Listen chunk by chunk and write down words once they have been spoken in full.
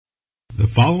The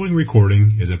following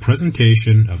recording is a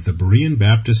presentation of the Berean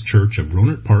Baptist Church of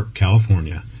Rohnert Park,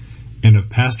 California, and of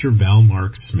Pastor Val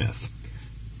Mark Smith.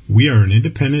 We are an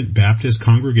independent Baptist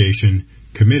congregation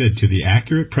committed to the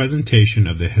accurate presentation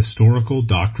of the historical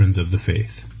doctrines of the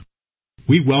faith.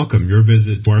 We welcome your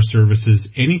visit to our services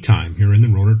anytime here in the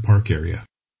Rohnert Park area.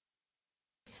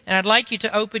 And I'd like you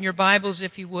to open your Bibles,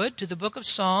 if you would, to the book of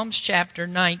Psalms, chapter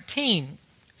 19.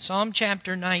 Psalm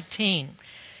chapter 19.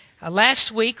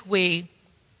 Last week we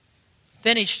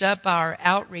finished up our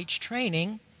outreach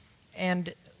training,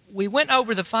 and we went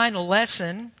over the final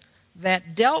lesson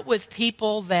that dealt with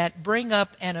people that bring up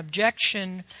an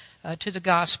objection to the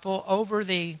gospel over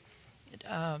the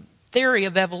theory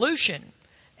of evolution.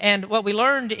 And what we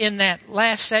learned in that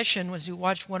last session, was you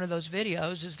watched one of those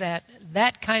videos, is that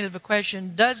that kind of a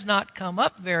question does not come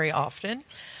up very often,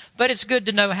 but it's good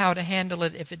to know how to handle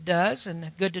it if it does,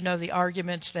 and good to know the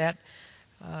arguments that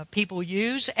people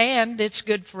use, and it's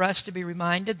good for us to be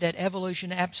reminded that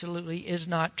evolution absolutely is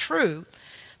not true.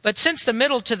 But since the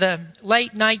middle to the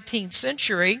late 19th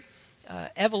century,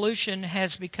 evolution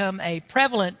has become a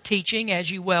prevalent teaching, as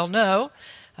you well know.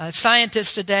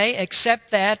 Scientists today accept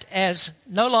that as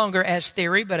no longer as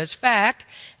theory, but as fact,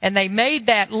 and they made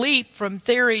that leap from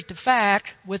theory to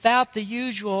fact without the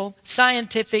usual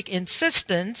scientific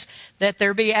insistence that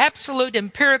there be absolute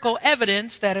empirical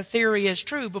evidence that a theory is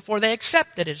true before they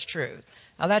accept it as true.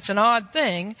 Now, that's an odd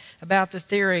thing about the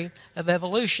theory of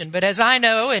evolution, but as I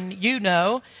know and you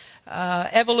know,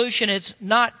 evolution is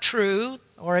not true.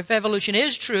 Or if evolution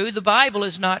is true, the Bible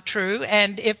is not true.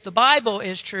 And if the Bible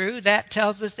is true, that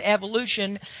tells us that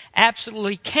evolution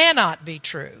absolutely cannot be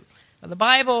true. Now, the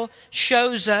Bible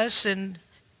shows us, and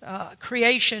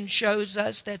creation shows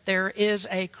us, that there is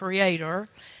a creator.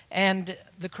 And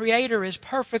the creator is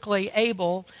perfectly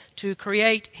able to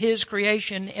create his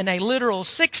creation in a literal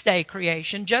 6-day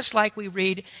creation, just like we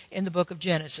read in the book of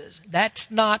Genesis. That's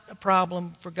not a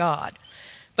problem for God.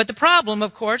 But the problem,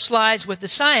 of course, lies with the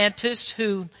scientist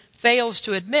who fails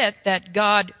to admit that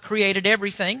God created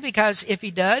everything, because if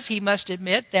he does, he must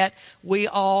admit that we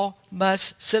all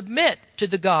must submit to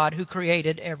the God who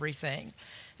created everything.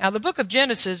 Now, the book of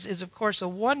Genesis is, of course, a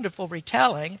wonderful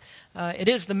retelling. It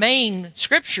is the main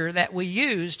scripture that we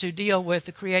use to deal with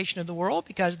the creation of the world,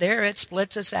 because there it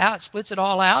splits it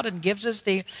all out, and gives us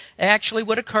actually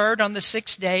what occurred on the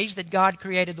 6 days that God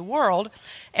created the world.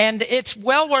 And it's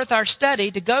well worth our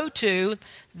study to go to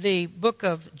the book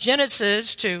of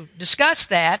Genesis to discuss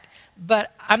that.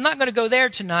 But I'm not going to go there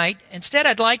tonight. Instead,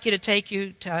 I'd like to take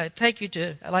you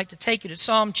to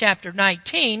Psalm chapter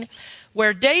 19,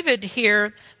 where David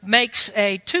here makes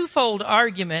a twofold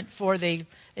argument for the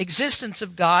existence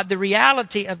of God, the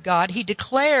reality of God. He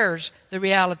declares the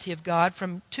reality of God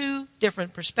from two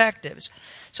different perspectives.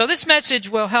 So this message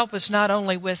will help us not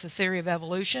only with the theory of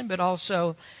evolution, but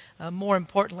also, more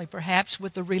importantly perhaps,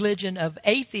 with the religion of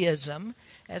atheism,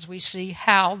 as we see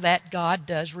how that God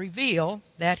does reveal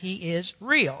that he is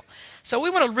real. So we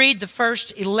want to read the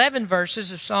first 11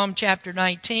 verses of Psalm chapter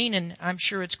 19, and I'm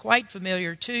sure it's quite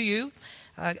familiar to you.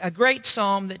 A great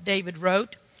psalm that David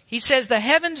wrote. He says, "The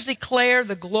heavens declare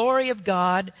the glory of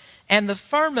God, and the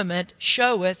firmament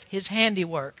showeth his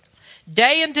handiwork.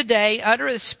 Day unto day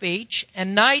uttereth speech,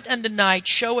 and night unto night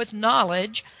showeth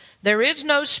knowledge. There is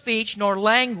no speech nor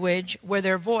language where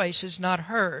their voice is not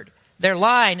heard. Their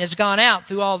line is gone out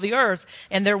through all the earth,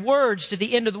 and their words to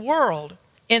the end of the world.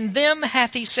 In them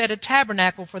hath he set a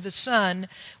tabernacle for the sun,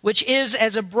 which is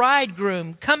as a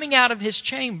bridegroom coming out of his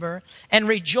chamber, and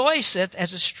rejoiceth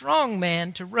as a strong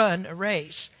man to run a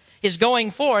race. His going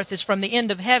forth is from the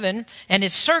end of heaven, and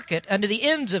his circuit unto the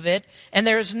ends of it, and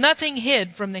there is nothing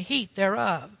hid from the heat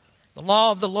thereof. The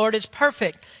law of the Lord is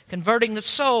perfect, converting the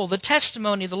soul. The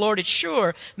testimony of the Lord is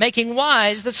sure, making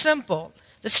wise the simple.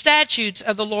 The statutes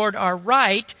of the Lord are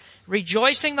right,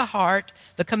 rejoicing the heart.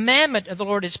 The commandment of the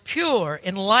Lord is pure,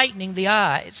 enlightening the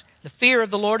eyes. The fear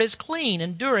of the Lord is clean,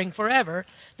 enduring forever.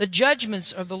 The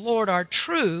judgments of the Lord are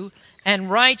true and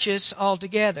righteous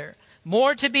altogether.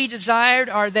 More to be desired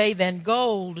are they than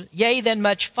gold, yea, than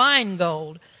much fine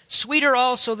gold, sweeter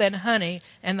also than honey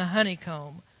and the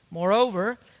honeycomb.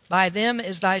 Moreover, by them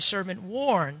is thy servant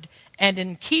warned, and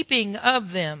in keeping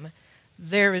of them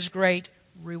there is great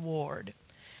reward."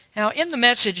 Now, in the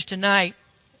message tonight,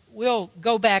 we'll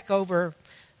go back over,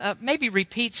 maybe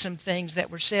repeat some things that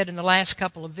were said in the last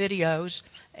couple of videos,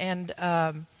 and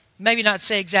maybe not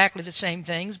say exactly the same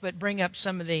things, but bring up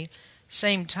some of the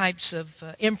same types of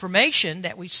information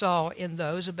that we saw in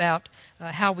those about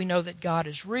how we know that God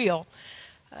is real.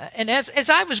 And as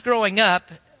I was growing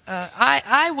up,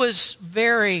 I was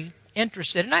very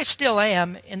interested, and I still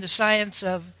am, in the science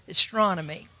of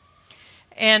astronomy.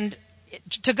 And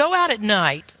to go out at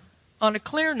night, on a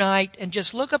clear night, and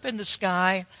just look up in the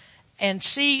sky and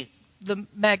see the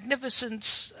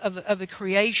magnificence of the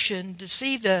creation, to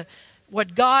see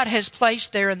what God has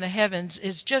placed there in the heavens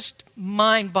is just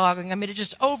mind-boggling. I mean, it's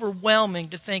just overwhelming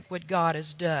to think what God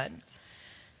has done.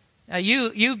 Now,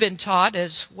 you've been taught,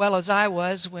 as well as I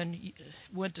was when you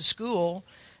went to school,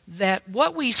 that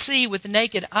what we see with the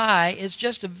naked eye is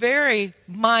just a very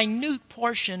minute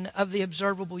portion of the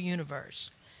observable universe.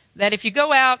 That if you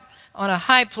go out on a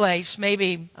high place,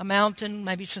 maybe a mountain,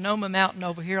 maybe Sonoma Mountain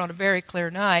over here on a very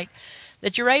clear night,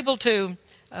 that you're able to,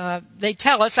 they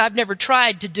tell us, I've never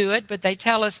tried to do it, but they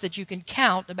tell us that you can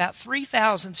count about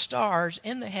 3,000 stars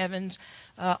in the heavens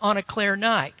on a clear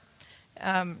night.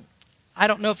 I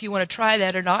don't know if you want to try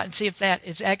that or not and see if that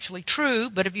is actually true,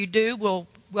 but if you do, we'll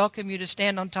welcome you to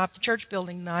stand on top of the church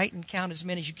building tonight and count as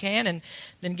many as you can and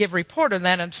then give a report on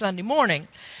that on Sunday morning.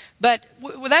 But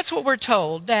that's what we're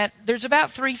told, that there's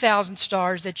about 3,000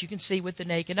 stars that you can see with the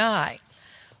naked eye.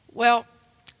 Well,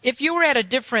 if you were at a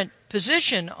different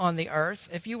position on the earth,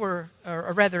 if you were,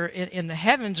 or rather in the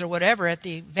heavens or whatever, at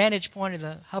the vantage point of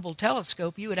the Hubble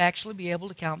telescope, you would actually be able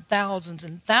to count thousands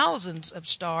and thousands of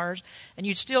stars, and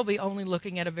you'd still be only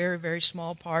looking at a very, very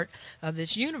small part of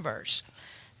this universe.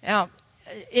 Now,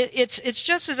 it's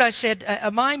just, as I said,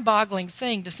 a mind-boggling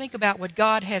thing to think about what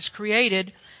God has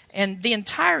created, and the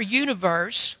entire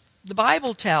universe, the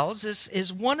Bible tells us,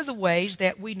 is one of the ways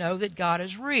that we know that God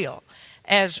is real.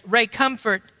 As Ray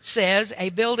Comfort says, a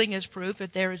building is proof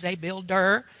that there is a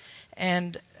builder,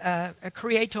 and a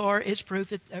creator is proof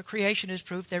that a creation is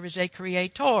proof there is a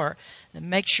creator. And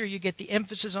make sure you get the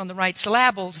emphasis on the right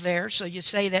syllables there, so you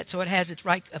say that so it has its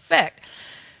right effect.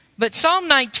 But Psalm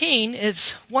 19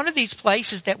 is one of these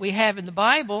places that we have in the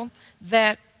Bible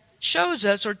that shows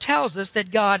us or tells us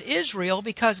that God is real,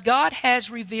 because God has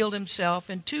revealed himself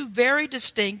in two very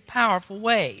distinct, powerful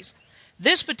ways.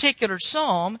 This particular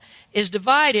psalm is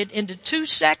divided into two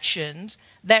sections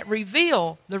that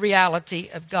reveal the reality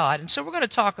of God. And so we're going to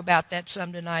talk about that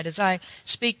some tonight as I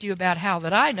speak to you about how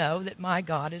that I know that my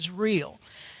God is real.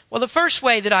 Well, the first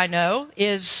way that I know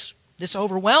is this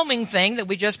overwhelming thing that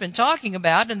we've just been talking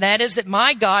about, and that is that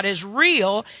my God is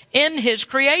real in his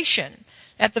creation.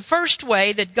 That the first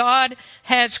way that God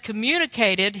has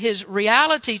communicated his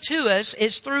reality to us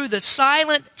is through the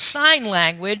silent sign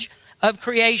language of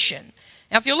creation.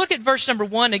 Now, if you look at verse number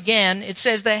 1 again, it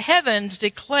says, "The heavens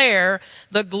declare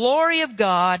the glory of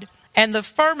God, and the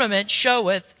firmament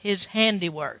showeth his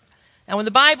handiwork." Now, when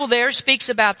the Bible there speaks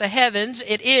about the heavens,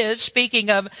 it is speaking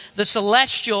of the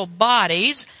celestial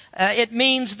bodies. It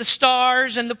means the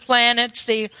stars and the planets,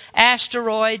 the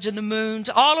asteroids and the moons.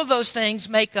 All of those things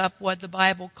make up what the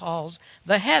Bible calls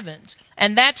the heavens.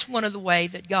 And that's one of the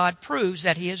ways that God proves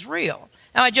that he is real.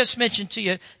 Now, I just mentioned to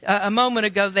you a moment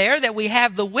ago there that we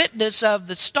have the witness of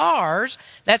the stars.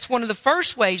 That's one of the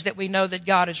first ways that we know that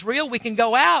God is real. We can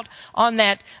go out on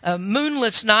that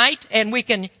moonless night and we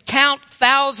can count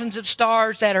thousands of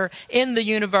stars that are in the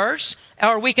universe.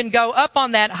 Or we can go up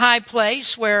on that high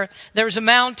place where there's a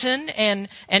mountain and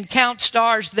count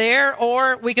stars there.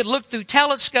 Or we could look through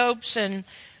telescopes and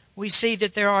we see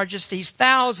that there are just these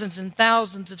thousands and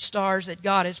thousands of stars that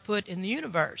God has put in the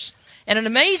universe. And an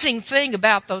amazing thing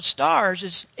about those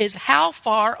stars is how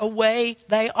far away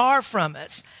they are from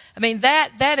us. I mean,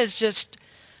 that is just,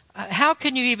 how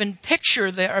can you even picture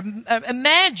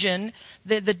imagine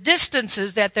the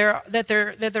distances that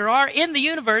there are in the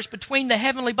universe between the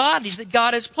heavenly bodies that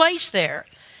God has placed there.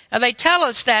 Now, they tell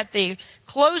us that the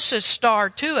closest star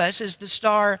to us is the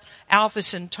star Alpha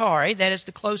Centauri. That is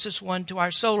the closest one to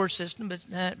our solar system,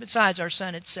 besides our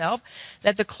sun itself.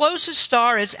 That the closest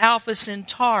star is Alpha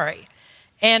Centauri.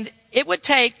 And it would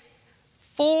take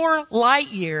 4 light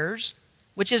years,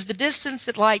 which is the distance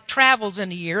that light travels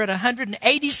in a year at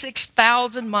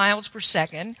 186,000 miles per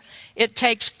second. It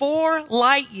takes 4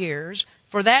 light years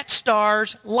for that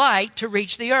star's light to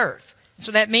reach the earth.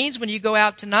 So that means when you go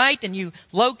out tonight and you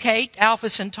locate Alpha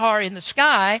Centauri in the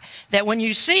sky, that when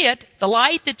you see it, the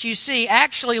light that you see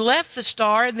actually left the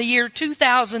star in the year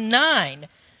 2009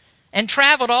 and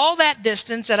traveled all that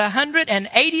distance at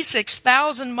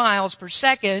 186,000 miles per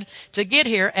second to get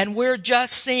here, and we're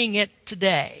just seeing it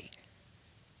today.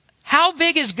 How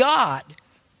big is God?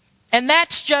 And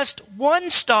that's just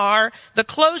one star, the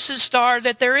closest star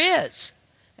that there is.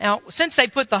 Now, since they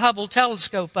put the Hubble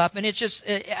telescope up, and it's just,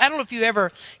 I don't know if you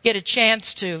ever get a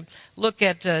chance to look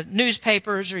at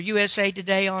newspapers or USA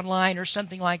Today online or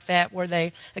something like that, where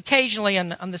they occasionally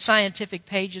on the scientific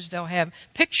pages they'll have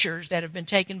pictures that have been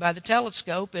taken by the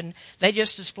telescope, and they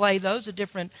just display those, the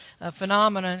different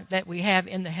phenomena that we have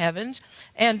in the heavens.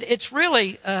 And it's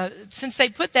really, since they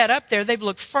put that up there, they've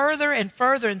looked further and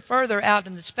further and further out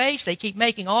into space. They keep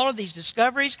making all of these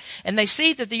discoveries, and they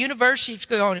see that the universe keeps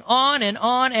going on and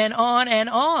on and on and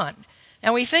on.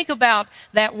 And we think about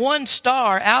that one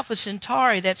star, Alpha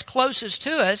Centauri, that's closest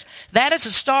to us. That is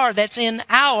a star that's in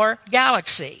our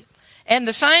galaxy. And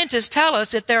the scientists tell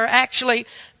us that there are actually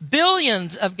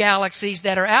billions of galaxies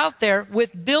that are out there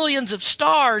with billions of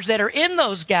stars that are in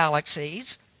those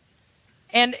galaxies.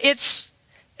 And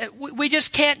we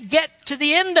just can't get to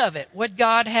the end of it, what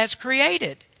God has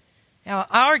created. Now,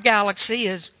 our galaxy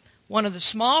is one of the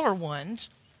smaller ones,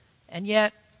 and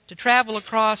yet to travel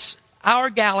across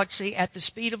our galaxy at the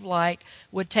speed of light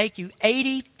would take you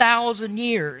 80,000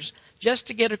 years just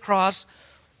to get across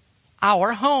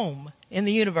our home in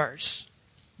the universe.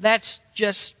 That's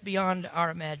just beyond our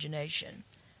imagination.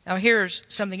 Now, here's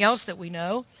something else that we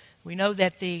know. We know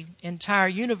that the entire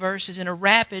universe is in a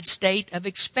rapid state of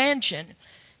expansion.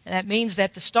 And that means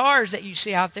that the stars that you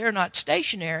see out there are not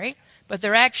stationary, but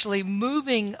they're actually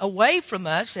moving away from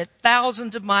us at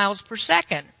thousands of miles per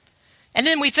second. And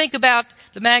then we think about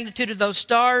the magnitude of those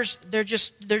stars. There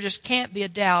just can't be a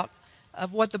doubt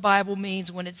of what the Bible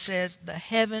means when it says the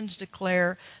heavens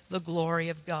declare the glory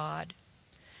of God.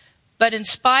 But in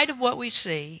spite of what we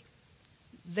see,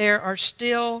 there are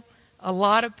still a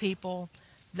lot of people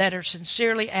that are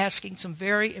sincerely asking some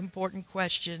very important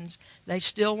questions. They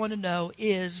still want to know,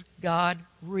 is God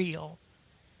real?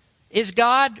 Is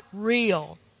God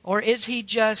real? Or is he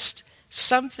just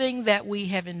something that we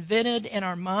have invented in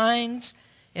our minds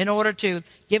in order to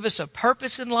give us a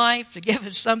purpose in life, to give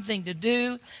us something to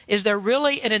do? Is there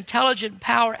really an intelligent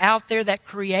power out there that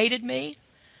created me?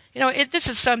 You know, this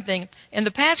is something, in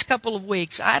the past couple of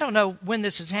weeks, I don't know when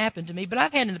this has happened to me, but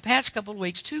I've had in the past couple of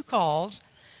weeks 2 calls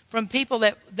from people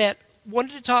that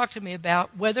wanted to talk to me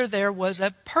about whether there was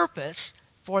a purpose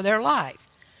for their life.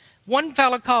 One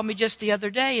fellow called me just the other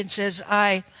day and says,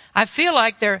 I feel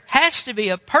like there has to be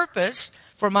a purpose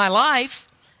for my life.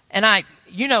 And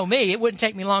you know me, it wouldn't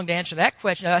take me long to answer that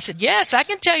question. I said, yes, I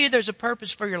can tell you there's a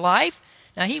purpose for your life.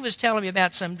 Now, he was telling me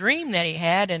about some dream that he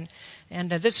had, and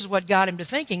this is what got him to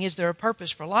thinking, is there a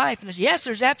purpose for life? And I said, yes,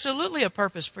 there's absolutely a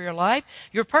purpose for your life.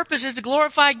 Your purpose is to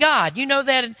glorify God. You know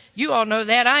that, and you all know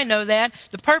that, I know that.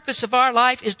 The purpose of our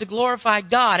life is to glorify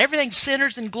God. Everything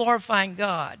centers in glorifying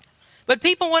God. But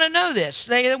people want to know this.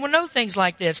 They want to know things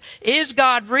like this. Is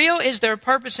God real? Is there a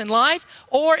purpose in life?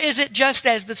 Or is it just,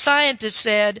 as the scientists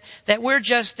said, that we're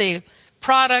just the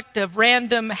product of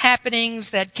random happenings,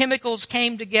 that chemicals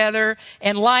came together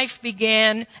and life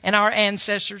began and our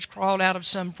ancestors crawled out of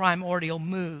some primordial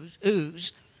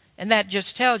ooze? And that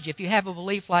just tells you, if you have a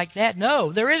belief like that,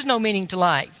 no, there is no meaning to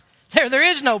life. There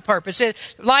is no purpose.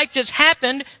 Life just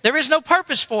happened. There is no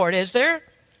purpose for it, is there?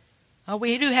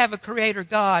 We do have a creator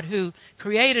God who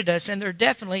created us, and there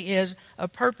definitely is a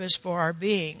purpose for our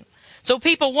being. So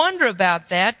people wonder about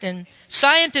that, and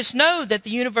scientists know that the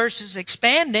universe is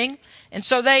expanding, and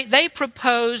so they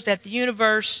propose that the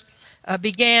universe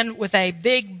began with a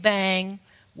big bang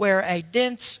where a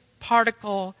dense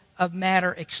particle of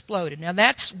matter exploded. Now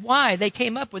that's why they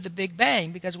came up with the Big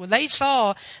Bang, because when they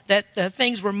saw that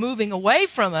things were moving away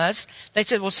from us, they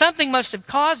said, well, something must have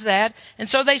caused that. And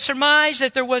so they surmised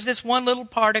that there was this one little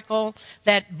particle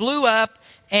that blew up,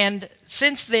 and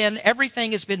since then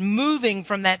everything has been moving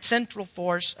from that central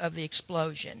force of the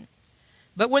explosion.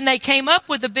 But when they came up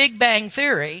with the Big Bang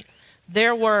theory,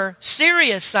 there were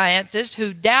serious scientists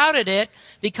who doubted it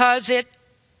because it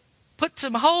put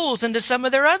some holes into some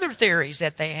of their other theories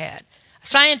that they had.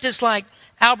 Scientists like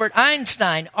Albert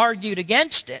Einstein argued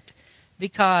against it,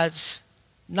 because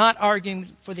not arguing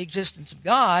for the existence of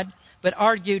God, but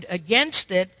argued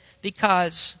against it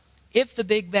because if the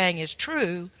Big Bang is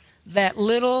true, that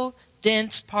little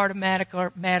dense part of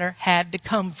matter had to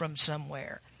come from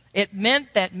somewhere. It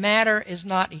meant that matter is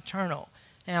not eternal.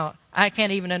 Now, I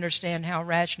can't even understand how a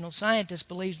rational scientist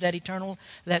believes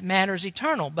that matter is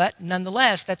eternal, but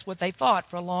nonetheless, that's what they thought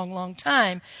for a long, long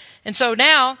time. And so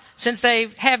now, since they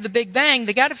have the Big Bang,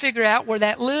 they got to figure out where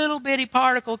that little bitty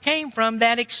particle came from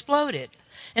that exploded.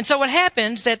 And so what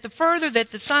happens, that the further that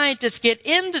the scientists get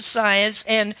into science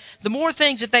and the more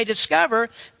things that they discover,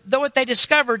 though what they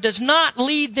discover does not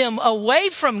lead them away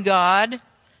from God,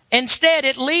 instead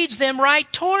it leads them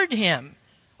right toward Him.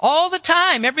 All the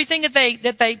time, everything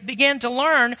that they begin to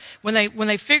learn, when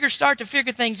they start to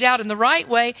figure things out in the right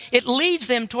way, it leads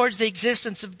them towards the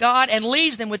existence of God and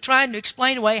leads them with trying to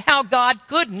explain away how God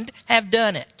couldn't have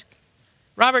done it.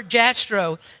 Robert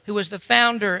Jastrow, who was the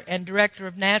founder and director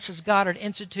of NASA's Goddard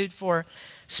Institute for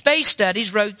Space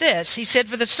Studies, wrote this. He said,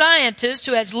 "For the scientist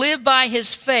who has lived by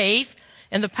his faith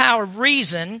and the power of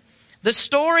reason, the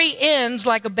story ends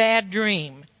like a bad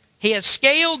dream. He has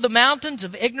scaled the mountains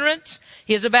of ignorance.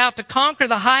 He is about to conquer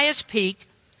the highest peak.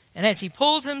 And as he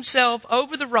pulls himself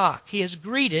over the rock, he is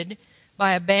greeted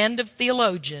by a band of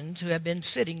theologians who have been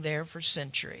sitting there for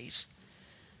centuries."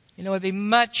 You know, it would be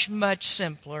much, much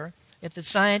simpler if the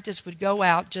scientists would go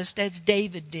out just as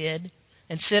David did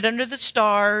and sit under the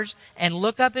stars and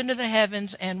look up into the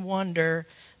heavens and wonder,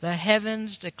 "The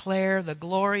heavens declare the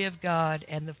glory of God,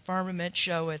 and the firmament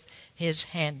showeth his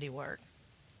handiwork."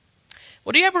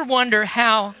 Well, do you ever wonder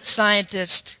how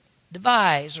scientists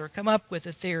devise or come up with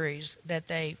the theories that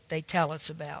they tell us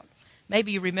about?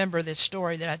 Maybe you remember this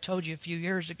story that I told you a few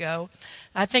years ago.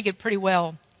 I think it pretty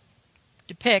well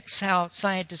depicts how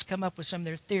scientists come up with some of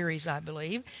their theories, I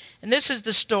believe. And this is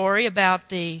the story about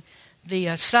the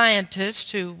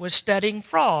scientist who was studying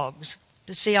frogs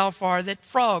to see how far that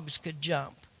frogs could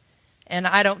jump. And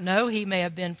I don't know, he may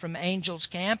have been from Angels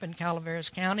Camp in Calaveras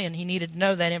County, and he needed to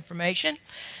know that information.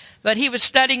 But he was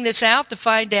studying this out to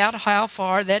find out how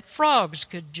far that frogs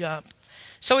could jump.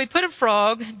 So he put a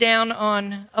frog down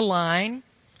on a line,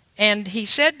 and he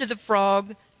said to the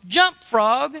frog, "Jump,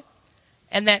 frog!"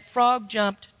 And that frog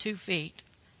jumped 2 feet.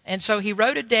 And so he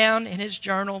wrote it down in his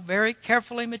journal very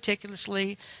carefully,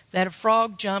 meticulously, that a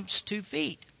frog jumps 2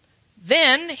 feet.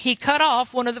 Then he cut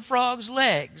off one of the frog's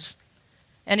legs.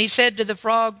 And he said to the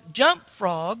frog, "Jump,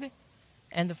 frog!"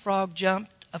 And the frog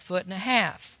jumped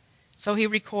 1.5 feet. So he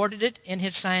recorded it in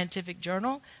his scientific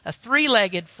journal. A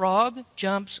 3-legged frog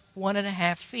jumps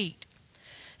 1.5 feet.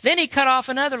 Then he cut off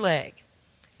another leg.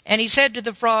 And he said to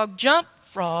the frog, "Jump,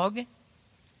 frog."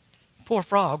 Poor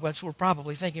frog, that's what we're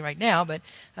probably thinking right now. But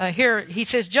here he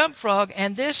says, "Jump, frog,"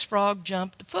 and this frog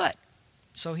jumped 1 foot.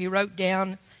 So he wrote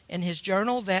down in his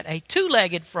journal that a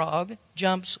 2-legged frog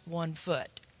jumps 1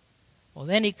 foot. Well,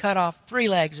 then he cut off 3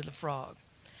 legs of the frog.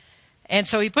 And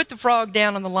so he put the frog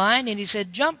down on the line and he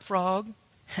said, "Jump, frog."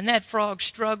 And that frog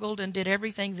struggled and did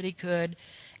everything that he could.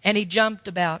 And he jumped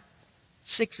about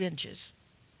 6 inches.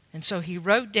 And so he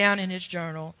wrote down in his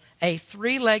journal, a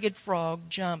 3-legged frog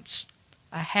jumps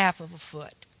 1/2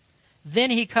 foot. Then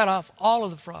he cut off all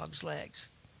of the frog's legs.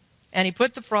 And he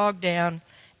put the frog down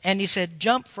and he said,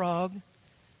 "Jump, frog."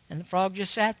 And the frog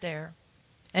just sat there.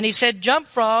 And he said, "Jump,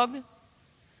 frog."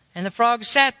 And the frog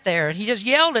sat there. And he just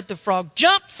yelled at the frog,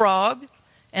 "Jump, frog."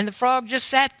 And the frog just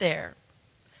sat there.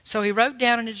 So he wrote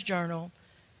down in his journal,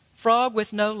 "Frog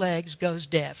with no legs goes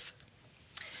deaf."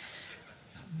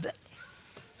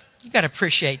 You got to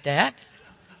appreciate that.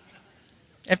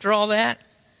 After all that.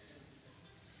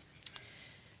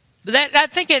 But I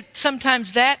think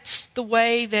sometimes that's the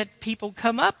way that people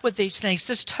come up with these things.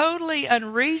 It's totally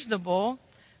unreasonable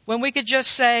when we could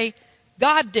just say,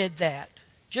 "God did that."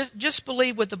 Just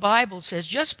believe what the Bible says.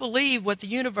 Just believe what the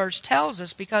universe tells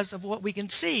us because of what we can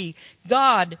see.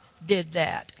 God did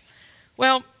that.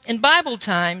 Well, in Bible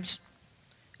times,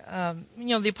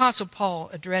 the Apostle Paul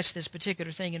addressed this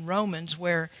particular thing in Romans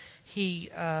where he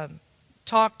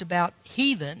talked about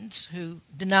heathens who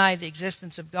deny the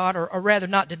existence of God, or rather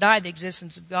not deny the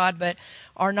existence of God, but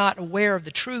are not aware of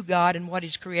the true God and what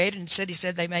He's created. And he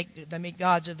said they make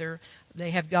gods of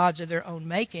they have gods of their own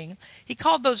making. He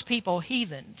called those people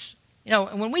heathens.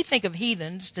 And when we think of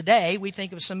heathens today, we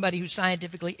think of somebody who's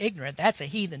scientifically ignorant. That's a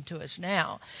heathen to us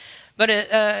now. But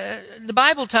the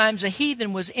Bible times, a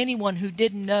heathen was anyone who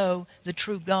didn't know the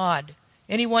true God.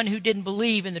 Anyone who didn't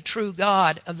believe in the true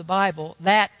God of the Bible,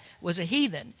 that was a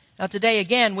heathen. Now today,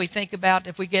 again, we think about,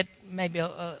 if we get maybe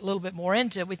a little bit more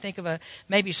into it, we think of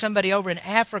maybe somebody over in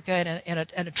Africa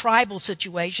in a tribal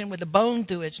situation with a bone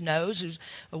through his nose who's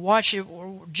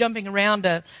jumping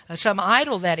around some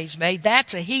idol that he's made.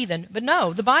 That's a heathen. But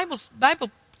no, the Bible's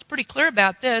pretty clear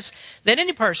about this, that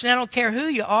any person, I don't care who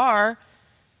you are,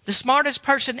 the smartest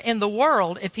person in the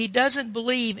world, if he doesn't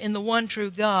believe in the one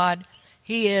true God,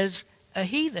 he is a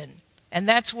heathen. And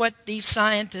that's what these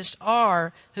scientists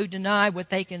are who deny what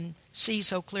they can see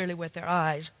so clearly with their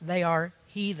eyes. They are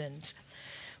heathens.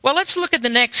 Well, let's look at the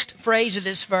next phrase of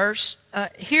this verse.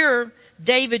 Here,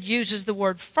 David uses the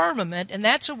word firmament, and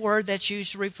that's a word that's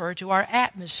used to refer to our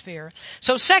atmosphere.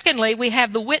 So secondly, we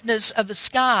have the witness of the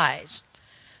skies.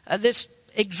 This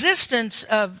existence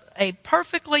of a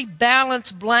perfectly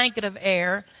balanced blanket of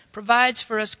air provides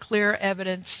for us clear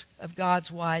evidence of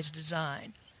God's wise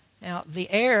design. Now, the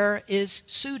air is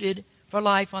suited for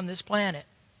life on this planet.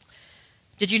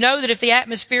 Did you know that if the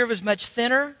atmosphere was much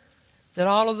thinner, that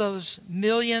all of those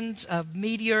millions of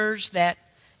meteors that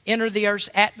enter the Earth's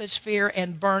atmosphere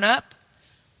and burn up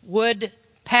would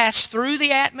pass through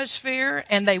the atmosphere,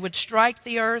 and they would strike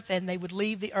the Earth, and they would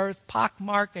leave the Earth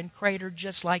pockmarked and cratered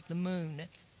just like the moon?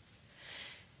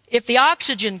 If the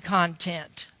oxygen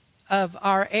content of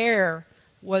our air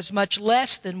was much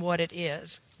less than what it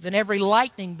is, then every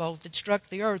lightning bolt that struck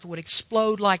the Earth would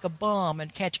explode like a bomb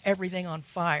and catch everything on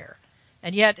fire.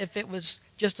 And yet, if it was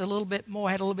just a little bit more,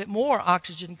 had a little bit more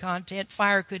oxygen content,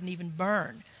 fire couldn't even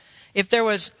burn. If there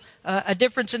was a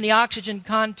difference in the oxygen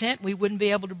content, we wouldn't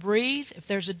be able to breathe. If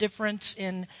there's a difference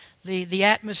in the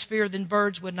atmosphere, then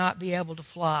birds would not be able to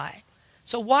fly.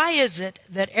 So why is it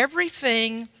that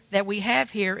everything that we have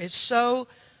here is so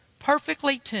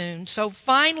perfectly tuned, so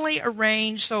finely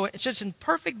arranged, so it's just in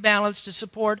perfect balance to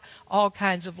support all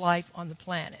kinds of life on the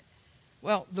planet?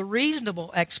 Well, the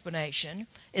reasonable explanation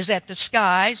is that the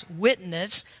skies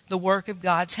witness the work of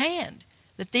God's hand.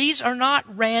 That these are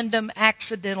not random,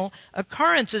 accidental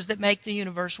occurrences that make the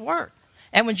universe work.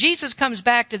 And when Jesus comes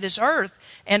back to this earth,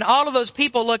 and all of those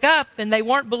people look up, and they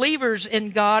weren't believers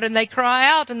in God, and they cry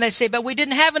out, and they say, but we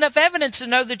didn't have enough evidence to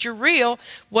know that you're real,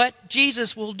 what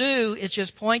Jesus will do is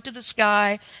just point to the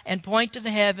sky and point to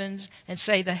the heavens and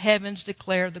say, the heavens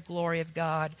declare the glory of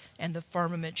God, and the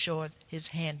firmament showeth his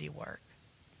handiwork.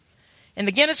 In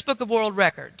the Guinness Book of World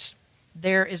Records,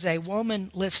 there is a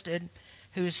woman listed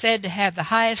who is said to have the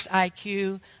highest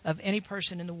IQ of any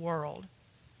person in the world.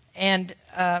 And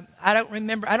I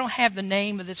don't have the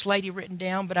name of this lady written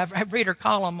down, but I read her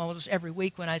column almost every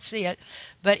week when I see it.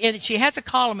 But she has a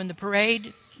column in the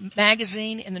Parade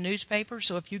magazine in the newspaper.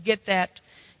 So if you get that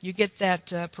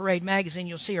Parade magazine,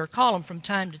 you'll see her column from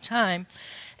time to time.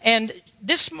 And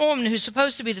this woman, who's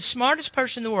supposed to be the smartest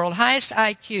person in the world, highest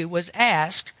IQ, was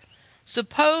asked,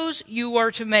 suppose you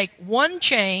were to make one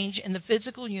change in the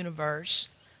physical universe,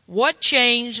 what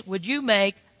change would you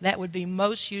make that would be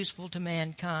most useful to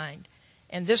mankind?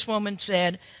 And this woman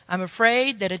said, I'm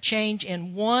afraid that a change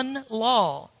in one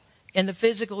law in the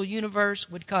physical universe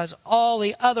would cause all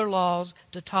the other laws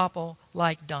to topple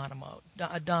like dominoes.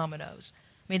 I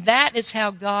mean, that is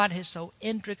how God has so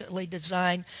intricately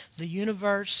designed the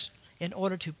universe in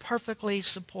order to perfectly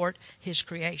support his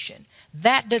creation.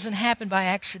 That doesn't happen by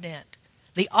accident.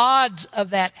 The odds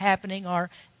of that happening are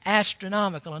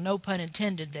astronomical, and no pun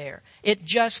intended there. It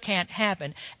just can't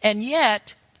happen. And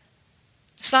yet,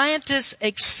 scientists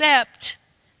accept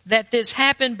that this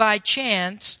happened by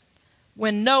chance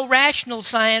when no rational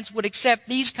science would accept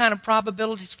these kind of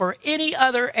probabilities for any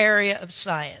other area of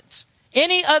science.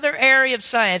 Any other area of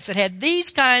science that had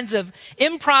these kinds of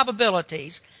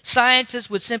improbabilities, scientists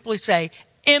would simply say,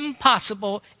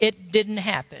 impossible, it didn't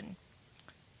happen.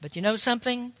 But you know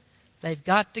something? They've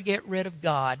got to get rid of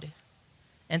God.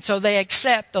 And so they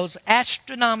accept those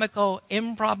astronomical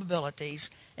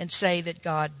improbabilities and say that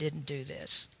God didn't do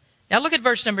this. Now look at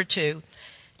verse number 2.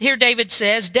 Here David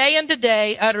says, day unto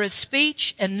day uttereth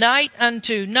speech, and night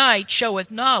unto night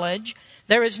showeth knowledge.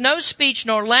 There is no speech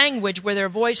nor language where their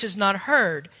voice is not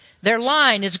heard. Their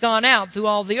line is gone out through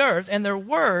all the earth, and their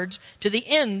words to the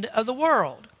end of the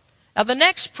world. Now the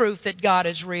next proof that God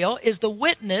is real is the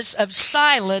witness of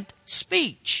silent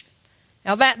speech.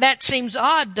 Now that seems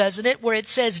odd, doesn't it, where it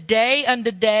says day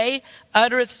unto day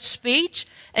uttereth speech,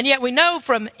 and yet we know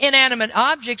from inanimate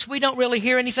objects we don't really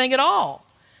hear anything at all.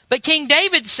 But King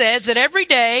David says that every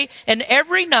day and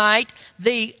every night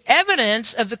the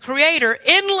evidence of the Creator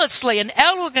endlessly and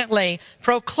elegantly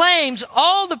proclaims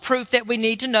all the proof that we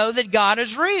need to know that God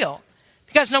is real.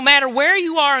 Because no matter where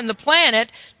you are on the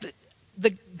planet,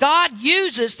 God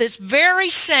uses this very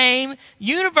same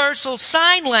universal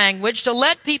sign language to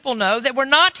let people know that we're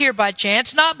not here by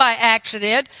chance, not by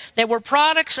accident, that we're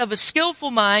products of a skillful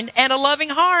mind and a loving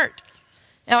heart.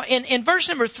 Now, in verse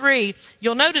number 3,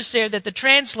 you'll notice there that the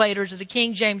translators of the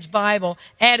King James Bible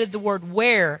added the word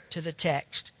where to the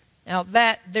text. Now,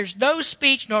 there's no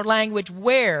speech nor language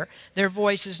where their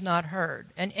voice is not heard.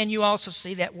 And you also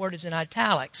see that word is in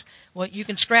italics. Well, you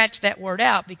can scratch that word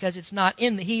out because it's not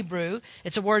in the Hebrew.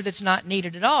 It's a word that's not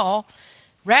needed at all.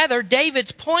 Rather,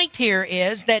 David's point here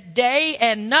is that day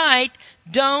and night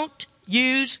don't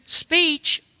use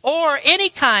speech or any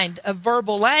kind of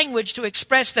verbal language to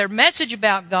express their message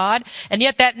about God, and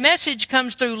yet that message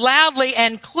comes through loudly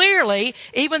and clearly,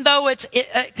 even though it's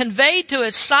conveyed to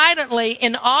us silently,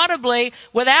 inaudibly,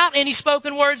 without any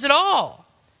spoken words at all.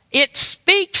 It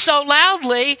speaks so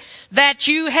loudly that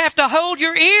you have to hold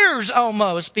your ears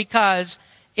almost, because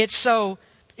it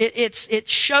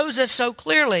shows us so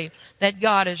clearly that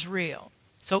God is real.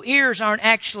 So ears aren't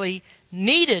actually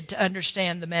needed to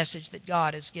understand the message that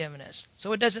God has given us.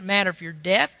 So it doesn't matter if you're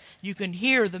deaf, you can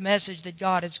hear the message that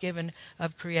God has given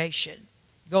of creation.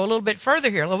 Go a little bit further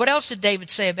here. What else did David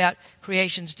say about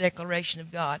creation's declaration of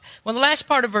God? Well, the last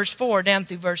part of verse 4 down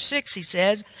through verse 6, he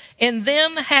says, "In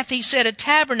them hath he set a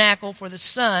tabernacle for the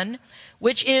sun,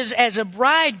 which is as a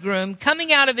bridegroom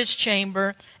coming out of his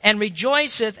chamber, and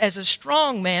rejoiceth as a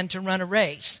strong man to run a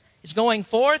race. His going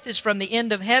forth is from the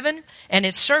end of heaven, and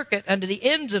his circuit unto the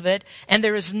ends of it, and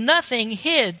there is nothing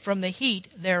hid from the heat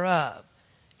thereof."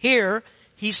 Here,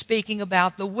 he's speaking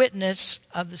about the witness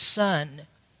of the sun.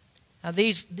 Now,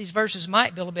 these verses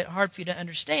might be a little bit hard for you to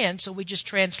understand, so we just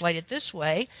translate it this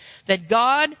way, that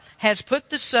God has put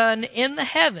the sun in the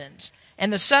heavens,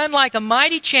 and the sun, like a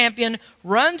mighty champion,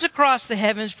 runs across the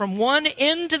heavens from one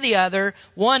end to the other,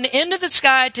 one end of the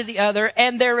sky to the other,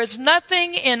 and there is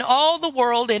nothing in all the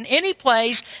world, in any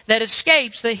place, that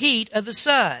escapes the heat of the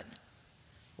sun.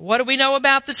 What do we know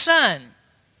about the sun?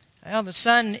 Well, the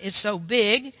sun is so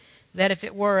big that if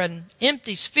it were an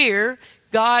empty sphere,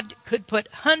 God could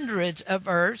put hundreds of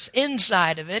earths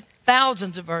inside of it,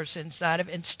 thousands of earths inside of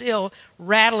it, and still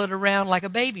rattle it around like a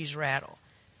baby's rattle.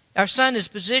 Our sun is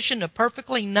positioned a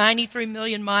perfectly 93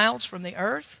 million miles from the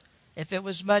earth. If it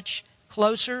was much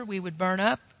closer, we would burn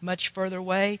up. Much further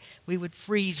away, we would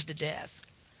freeze to death.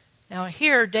 Now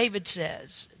here, David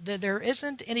says that there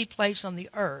isn't any place on the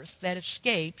earth that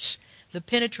escapes the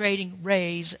penetrating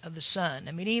rays of the sun.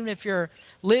 I mean, even if you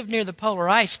live near the polar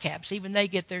ice caps, even they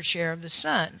get their share of the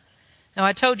sun. Now,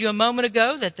 I told you a moment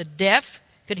ago that the deaf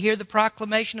could hear the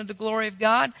proclamation of the glory of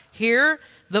God. Here,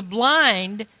 the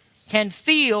blind can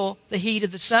feel the heat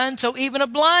of the sun. So even a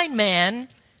blind man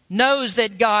knows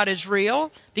that God is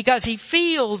real because he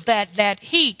feels that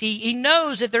heat. He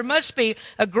knows that there must be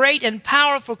a great and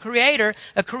powerful creator,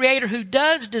 a creator who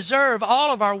does deserve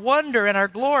all of our wonder and our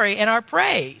glory and our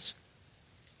praise.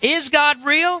 Is God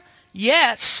real?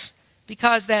 Yes,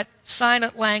 because that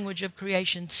silent language of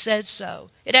creation says so.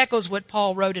 It echoes what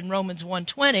Paul wrote in Romans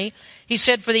 1:20. He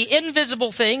said, "For the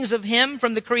invisible things of him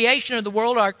from the creation of the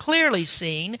world are clearly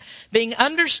seen, being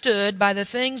understood by the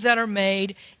things that are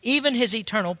made, even his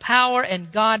eternal power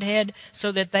and Godhead,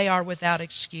 so that they are without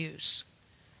excuse."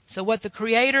 So what the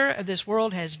creator of this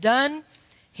world has done,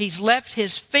 he's left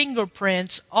his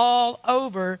fingerprints all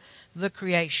over the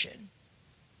creation.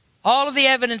 All of the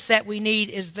evidence that we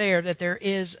need is there that there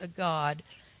is a God.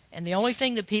 And the only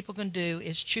thing that people can do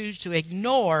is choose to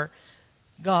ignore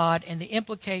God and the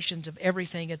implications of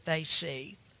everything that they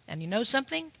see. And you know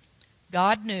something?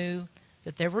 God knew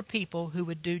that there were people who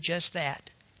would do just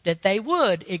that they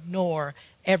would ignore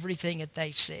everything that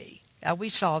they see. Now, we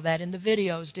saw that in the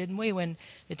videos, didn't we, when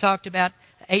it talked about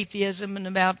atheism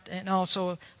and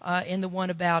also in the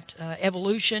one about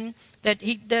evolution, that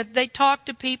they talked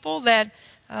to people that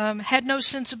had no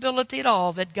sensibility at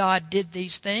all that God did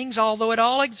these things, although it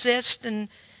all exists, and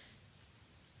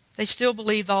they still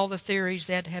believe all the theories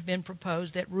that have been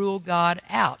proposed that rule God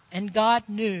out. And God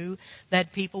knew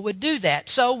that people would do that.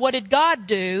 So what did God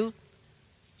do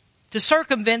to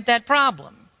circumvent that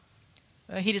problem?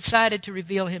 He decided to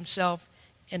reveal himself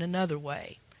in another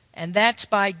way, and that's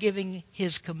by giving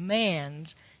his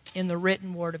commands in the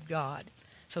written word of God.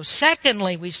 So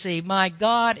secondly, we see my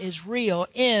God is real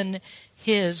in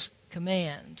his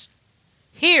commands.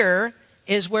 Here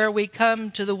is where we come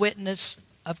to the witness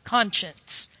of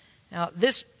conscience. Now,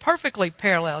 this perfectly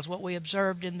parallels what we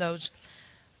observed in those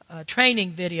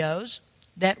training videos,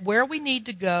 that where we need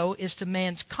to go is to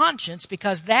man's conscience,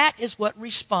 because that is what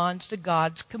responds to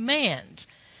God's commands.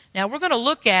 Now, we're going to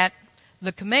look at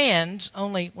the commands,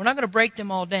 only we're not going to break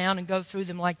them all down and go through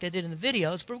them like they did in the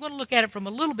videos, but we're going to look at it from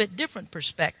a little bit different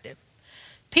perspective.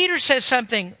 Peter says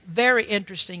something very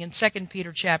interesting in 2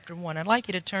 Peter chapter 1. I'd like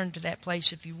you to turn to that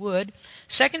place if you would.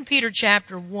 2 Peter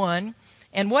chapter 1.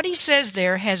 And what he says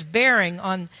there has bearing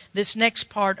on this next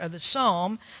part of the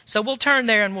psalm. So we'll turn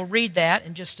there and we'll read that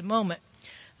in just a moment.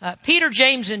 Peter,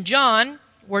 James, and John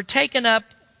were taken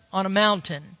up on a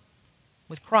mountain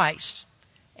with Christ.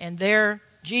 And there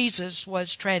Jesus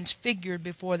was transfigured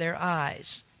before their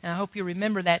eyes. Now, I hope you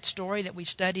remember that story that we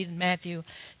studied in Matthew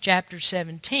chapter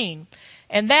 17.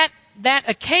 And that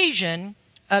occasion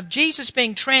of Jesus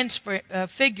being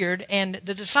transfigured and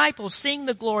the disciples seeing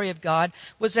the glory of God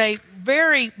was a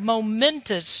very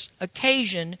momentous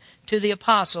occasion to the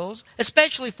apostles,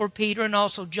 especially for Peter, and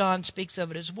also John speaks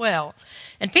of it as well.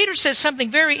 And Peter says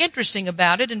something very interesting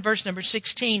about it in verse number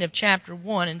 16 of chapter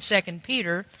 1 in 2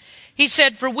 Peter. He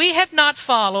said, "For we have not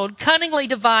followed cunningly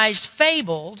devised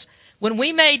fables when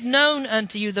we made known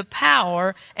unto you the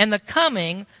power and the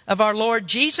coming of our Lord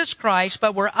Jesus Christ,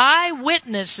 but were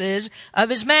eyewitnesses of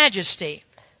his majesty.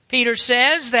 Peter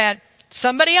says that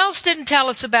somebody else didn't tell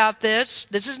us about this.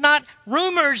 This is not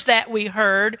rumors that we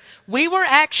heard. We were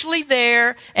actually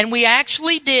there, and we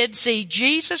actually did see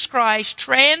Jesus Christ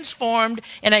transformed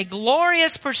in a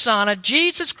glorious persona.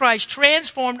 Jesus Christ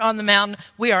transformed on the mountain.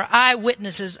 We are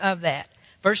eyewitnesses of that.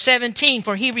 Verse 17,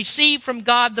 for he received from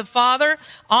God the Father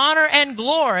honor and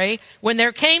glory when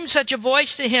there came such a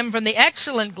voice to him from the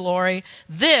excellent glory,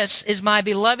 this is my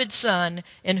beloved Son,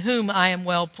 in whom I am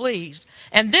well pleased.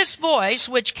 And this voice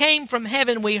which came from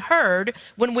heaven we heard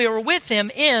when we were with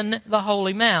him in the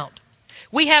holy mount.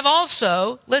 We have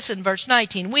also, listen, verse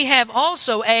 19, we have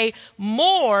also a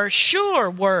more sure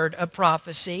word of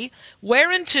prophecy,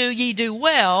 whereunto ye do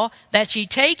well that ye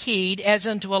take heed as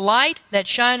unto a light that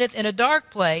shineth in a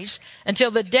dark place until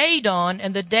the day dawn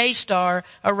and the day star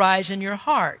arise in your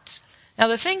hearts. Now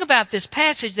the thing about this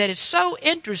passage that is so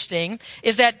interesting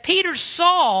is that Peter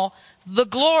saw the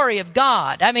glory of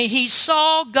God. I mean, he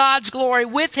saw God's glory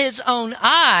with his own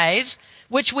eyes,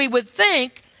 which we would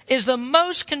think is the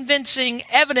most convincing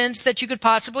evidence that you could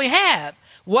possibly have.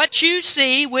 What you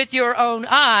see with your own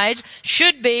eyes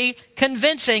should be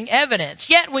convincing evidence.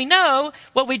 Yet we know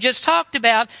what we just talked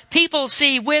about. People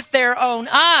see with their own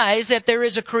eyes that there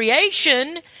is a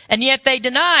creation, and yet they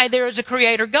deny there is a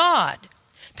creator God.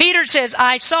 Peter says,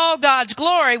 I saw God's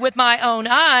glory with my own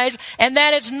eyes, and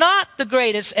that is not the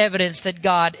greatest evidence that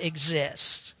God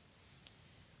exists.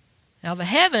 Now the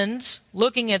heavens,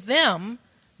 looking at them,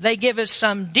 they give us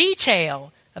some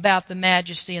detail about the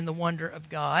majesty and the wonder of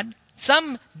God,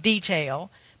 some detail,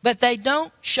 but they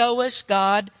don't show us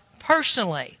God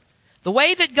personally. The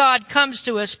way that God comes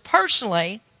to us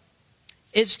personally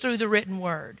is through the written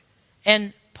word.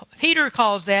 And Peter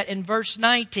calls that in verse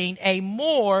 19 a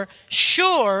more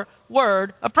sure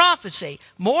word of prophecy.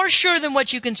 More sure than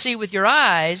what you can see with your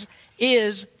eyes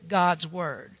is God's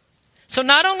word. So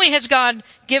not only has God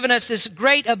given us this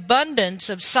great abundance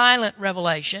of silent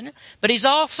revelation, but he's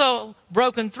also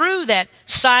broken through that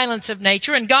silence of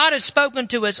nature, and God has spoken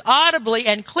to us audibly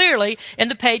and clearly in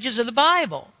the pages of the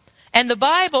Bible. And the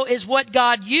Bible is what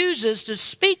God uses to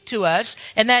speak to us,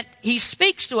 and that he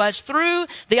speaks to us through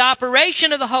the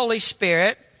operation of the Holy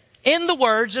Spirit in the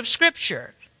words of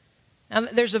Scripture. Now,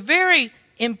 there's a very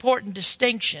important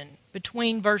distinction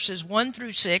between verses 1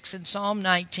 through 6 in Psalm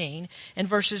 19 and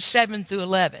verses 7 through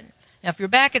 11. Now, if you're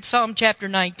back at Psalm chapter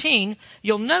 19,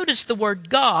 you'll notice the word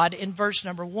God in verse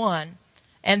number 1,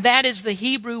 and that is the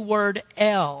Hebrew word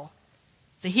El.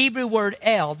 The Hebrew word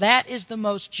El, that is the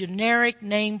most generic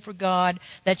name for God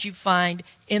that you find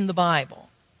in the Bible.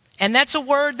 And that's a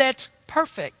word that's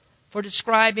perfect for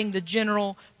describing the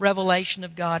general revelation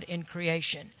of God in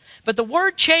creation. But the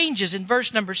word changes in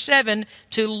verse number 7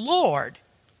 to Lord.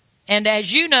 And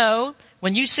as you know,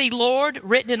 when you see Lord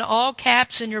written in all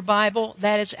caps in your Bible,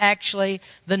 that is actually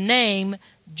the name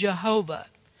Jehovah.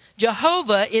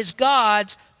 Jehovah is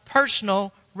God's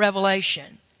personal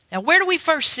revelation. Now, where do we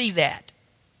first see that?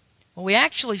 Well, we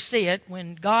actually see it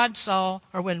when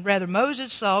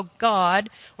Moses saw God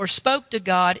or spoke to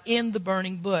God in the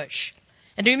burning bush.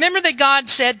 And do you remember that God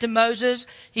said to Moses,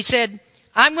 he said,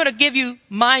 I'm going to give you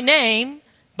my name.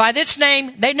 By this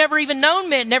name, they've never even known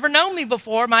me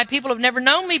before. My people have never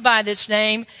known me by this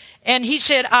name. And he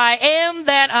said, I am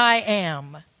that I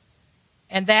am.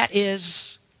 And that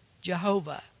is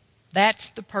Jehovah. That's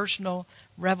the personal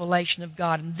revelation of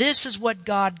God. And this is what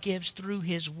God gives through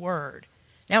his word.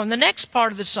 Now, in the next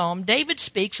part of the psalm, David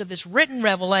speaks of this written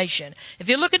revelation. If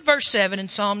you look at verse 7 in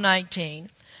Psalm 19,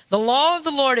 the law of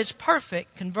the Lord is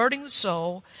perfect, converting the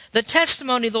soul. The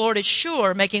testimony of the Lord is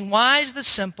sure, making wise the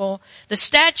simple. The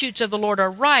statutes of the Lord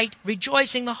are right,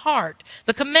 rejoicing the heart.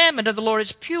 The commandment of the Lord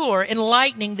is pure,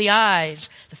 enlightening the eyes.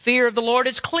 The fear of the Lord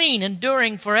is clean,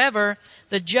 enduring forever.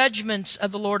 The judgments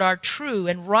of the Lord are true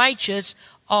and righteous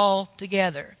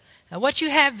altogether. Now, what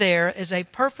you have there is a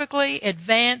perfectly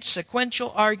advanced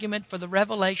sequential argument for the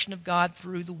revelation of God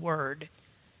through the Word.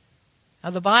 Now,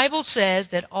 the Bible says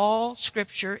that all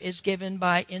Scripture is given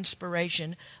by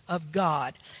inspiration of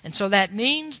God. And so that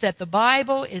means that the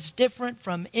Bible is different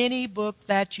from any book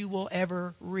that you will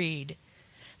ever read.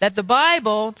 That the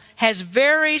Bible has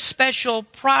very special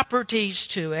properties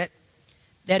to it,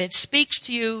 that it speaks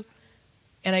to you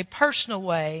in a personal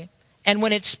way. And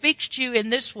when it speaks to you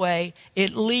in this way,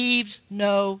 it leaves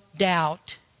no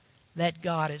doubt that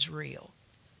God is real.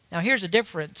 Now, here's the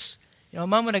difference. A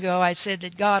moment ago I said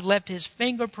that God left his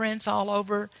fingerprints all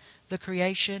over the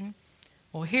creation.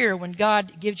 Well, here, when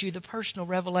God gives you the personal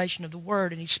revelation of the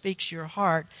Word and he speaks to your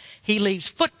heart, he leaves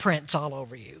footprints all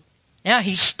over you. Now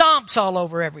he stomps all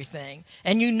over everything,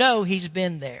 and you know he's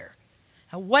been there.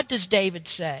 Now, what does David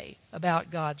say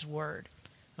about God's Word?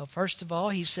 Well, first of all,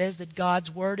 he says that God's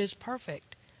Word is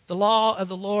perfect. The law of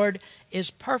the Lord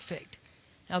is perfect.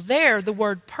 Now there, the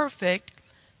word perfect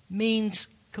means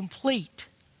complete.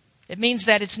 It means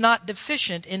that it's not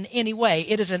deficient in any way.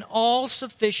 It is an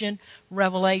all-sufficient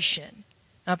revelation.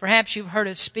 Now, perhaps you've heard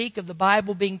us speak of the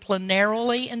Bible being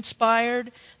plenarily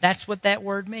inspired. That's what that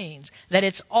word means, that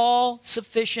it's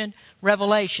all-sufficient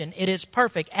revelation. It is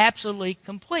perfect, absolutely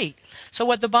complete. So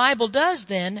what the Bible does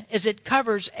then is it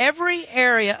covers every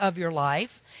area of your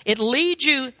life. It leads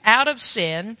you out of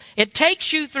sin. It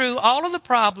takes you through all of the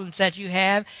problems that you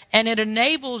have, and it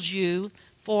enables you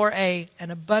for an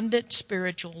abundant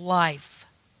spiritual life.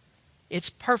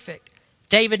 It's perfect.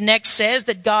 David next says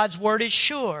that God's Word is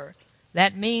sure.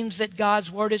 That means that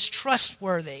God's Word is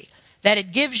trustworthy, that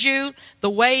it gives you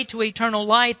the way to eternal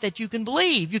life that you can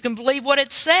believe. You can believe what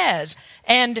it says.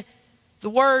 And the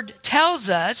Word tells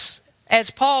us, as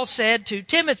Paul said to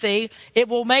Timothy, it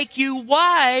will make you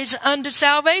wise unto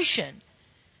salvation.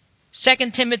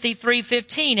 2 Timothy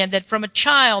 3:15, and that from a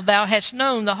child thou hast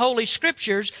known the holy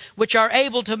Scriptures, which are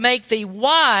able to make thee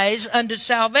wise unto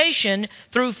salvation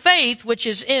through faith which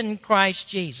is in Christ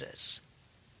Jesus.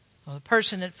 Well, the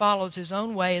person that follows his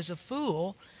own way is a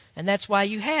fool, and that's why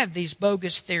you have these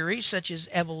bogus theories such as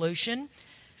evolution,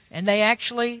 and they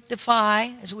actually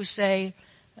defy, as we said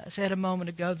a moment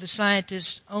ago, the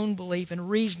scientist's own belief in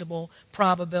reasonable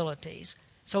probabilities.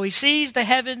 So he sees the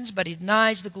heavens, but he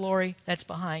denies the glory that's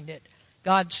behind it.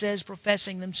 God says,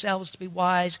 professing themselves to be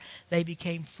wise, they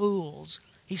became fools.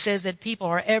 He says that people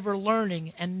are ever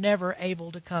learning and never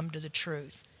able to come to the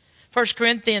truth. 1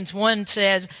 Corinthians 1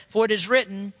 says, for it is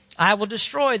written, I will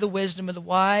destroy the wisdom of the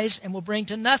wise and will bring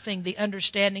to nothing the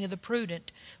understanding of the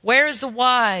prudent. Where is the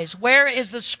wise? Where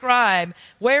is the scribe?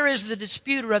 Where is the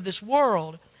disputer of this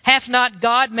world? Hath not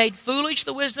God made foolish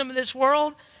the wisdom of this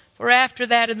world? For after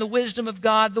that in the wisdom of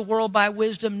God, the world by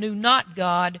wisdom knew not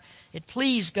God. It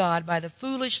pleased God by the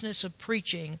foolishness of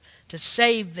preaching to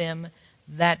save them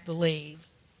that believe.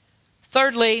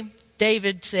 Thirdly,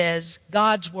 David says,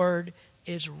 God's Word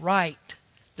is right.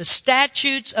 The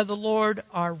statutes of the Lord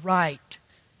are right.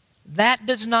 That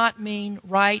does not mean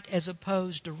right as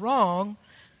opposed to wrong,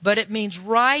 but it means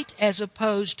right as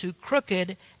opposed to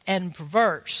crooked and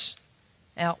perverse.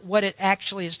 Now, what it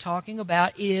actually is talking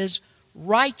about is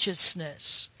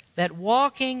righteousness, that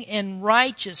walking in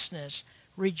righteousness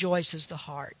rejoices the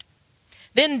heart.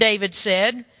 Then David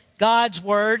said, God's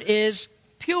Word is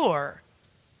pure.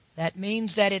 That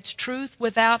means that it's truth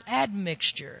without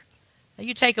admixture. Now,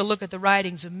 you take a look at the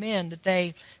writings of men that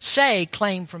they say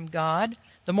claim from God.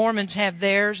 The Mormons have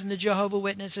theirs, and the Jehovah's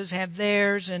Witnesses have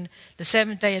theirs, and the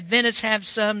Seventh-day Adventists have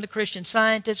some, the Christian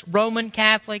Scientists, Roman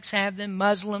Catholics have them,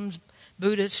 Muslims,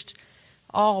 Buddhists.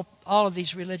 All of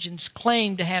these religions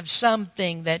claim to have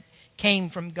something that came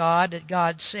from God, that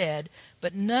God said,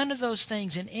 but none of those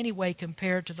things in any way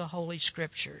compare to the Holy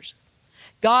Scriptures.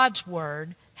 God's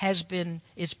Word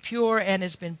is pure and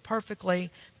has been perfectly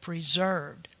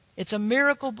preserved. It's a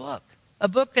miracle book, a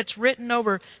book that's written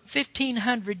over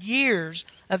 1,500 years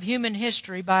of human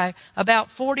history by about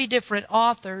 40 different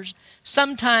authors.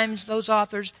 Sometimes those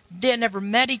authors never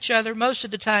met each other. Most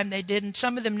of the time they didn't.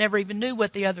 Some of them never even knew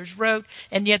what the others wrote,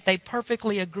 and yet they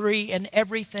perfectly agree in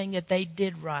everything that they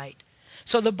did write.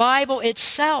 So the Bible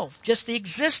itself, just the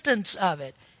existence of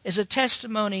it, is a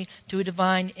testimony to a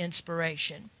divine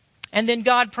inspiration. And then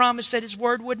God promised that His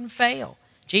Word wouldn't fail.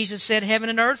 Jesus said heaven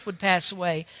and earth would pass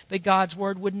away, but God's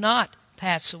Word would not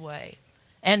pass away.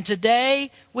 And today,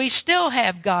 we still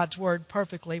have God's Word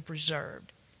perfectly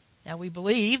preserved. Now, we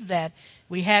believe that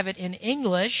we have it in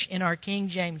English in our King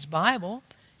James Bible.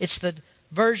 It's the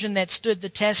version that stood the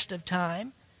test of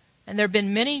time. And there have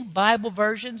been many Bible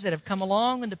versions that have come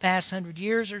along in the past 100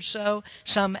 years or so,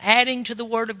 some adding to the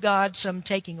Word of God, some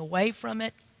taking away from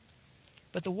it.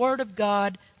 But the Word of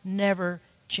God never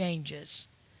changes.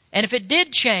 And if it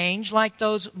did change, like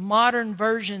those modern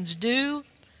versions do,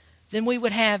 then we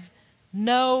would have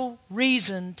no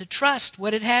reason to trust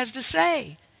what it has to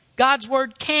say. God's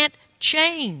Word can't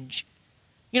change.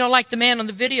 You know, like the man on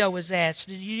the video was asked,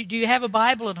 do you have a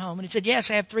Bible at home? And he said,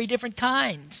 yes, I have 3 different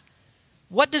kinds.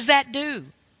 What does that do?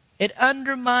 It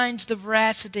undermines the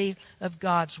veracity of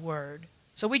God's Word.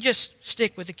 So we just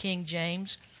stick with the King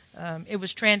James. It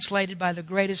was translated by the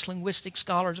greatest linguistic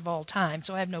scholars of all time,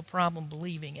 so I have no problem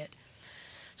believing it.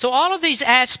 So all of these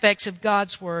aspects of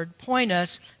God's Word point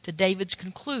us to David's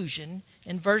conclusion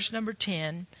in verse number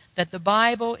 10, that the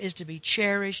Bible is to be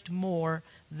cherished more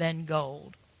than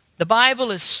gold. The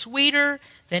Bible is sweeter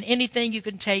than anything you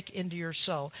can take into your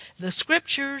soul. The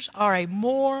Scriptures are a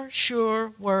more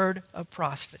sure word of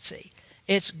prophecy.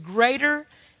 It's greater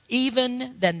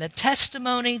even than the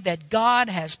testimony that God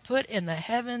has put in the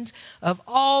heavens of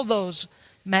all those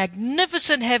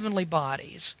magnificent heavenly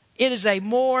bodies. It is a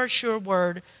more sure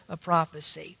word of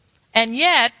prophecy. And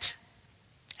yet,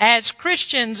 as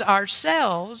Christians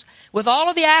ourselves, with all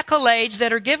of the accolades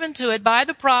that are given to it by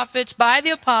the prophets, by the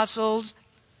apostles,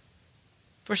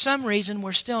 for some reason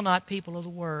we're still not people of the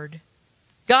Word.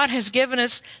 God has given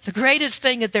us the greatest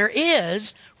thing that there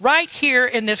is right here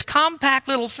in this compact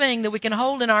little thing that we can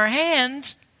hold in our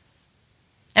hands,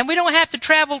 and we don't have to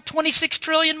travel 26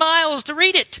 trillion miles to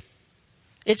read it.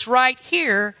 It's right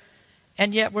here,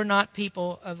 and yet we're not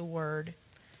people of the Word.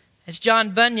 As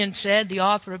John Bunyan said, the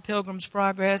author of Pilgrim's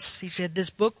Progress, he said, this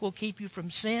book will keep you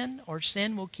from sin, or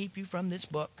sin will keep you from this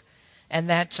book. And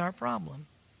that's our problem.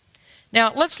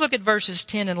 Now, let's look at verses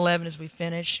 10 and 11 as we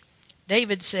finish.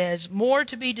 David says, more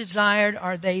to be desired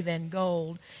are they than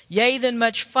gold, yea, than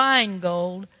much fine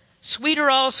gold, sweeter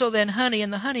also than honey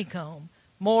in the honeycomb.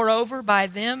 Moreover, by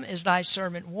them is thy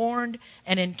servant warned,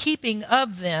 and in keeping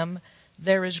of them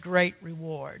there is great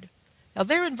reward. Now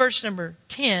there in verse number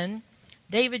 10,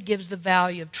 David gives the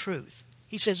value of truth.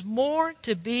 He says, more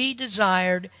to be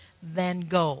desired than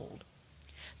gold.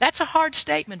 That's a hard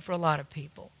statement for a lot of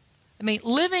people. I mean,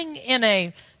 living in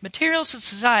a material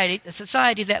society, the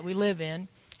society that we live in,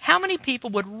 how many people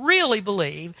would really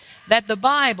believe that the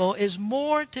Bible is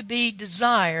more to be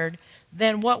desired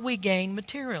than what we gain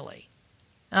materially?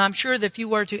 Now, I'm sure that if you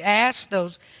were to ask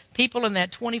those people in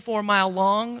that 24-mile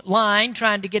long line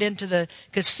trying to get into the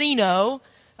casino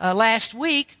last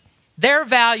week, their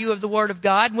value of the Word of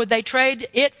God, would they trade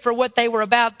it for what they were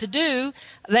about to do?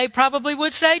 They probably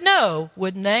would say no,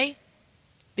 wouldn't they?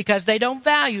 Because they don't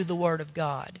value the Word of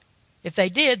God. If they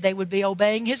did, they would be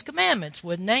obeying His commandments,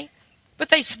 wouldn't they? But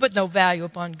they put no value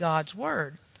upon God's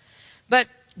Word. But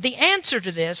the answer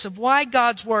to this, of why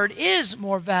God's Word is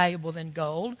more valuable than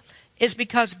gold, is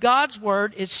because God's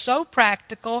Word is so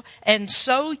practical and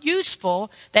so useful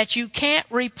that you can't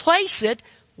replace it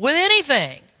with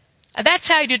anything. And that's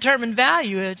how you determine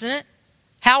value, isn't it?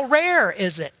 How rare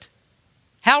is it?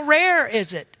 How rare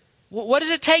is it? What does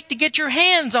it take to get your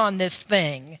hands on this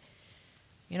thing?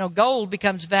 You know, gold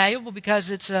becomes valuable because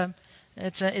it's an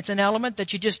element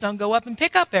that you just don't go up and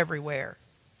pick up everywhere.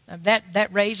 That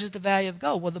raises the value of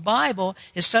gold. Well, the Bible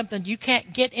is something you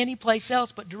can't get anyplace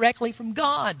else but directly from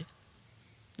God.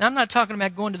 Now, I'm not talking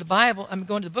about going to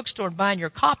the bookstore and buying your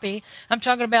copy. I'm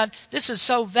talking about this is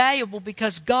so valuable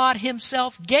because God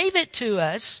Himself gave it to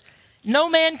us. No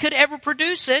man could ever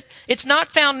produce it. It's not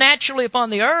found naturally upon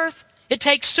the earth. It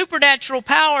takes supernatural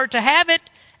power to have it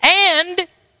and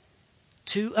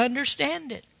to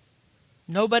understand it.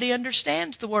 Nobody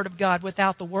understands the Word of God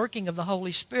without the working of the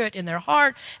Holy Spirit in their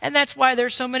heart, and that's why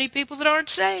there's so many people that aren't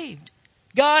saved.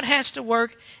 God has to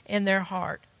work in their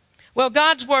heart. Well,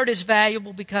 God's Word is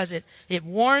valuable because it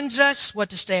warns us what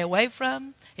to stay away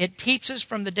from. It keeps us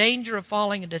from the danger of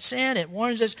falling into sin. It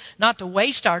warns us not to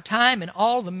waste our time in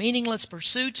all the meaningless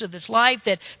pursuits of this life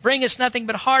that bring us nothing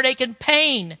but heartache and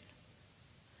pain.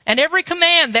 And every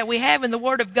command that we have in the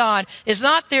Word of God is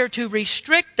not there to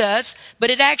restrict us,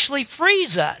 but it actually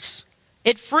frees us.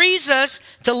 It frees us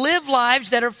to live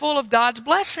lives that are full of God's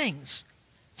blessings.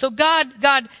 So God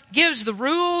gives the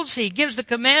rules, He gives the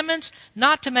commandments,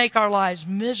 not to make our lives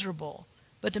miserable,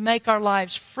 but to make our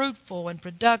lives fruitful and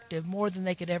productive more than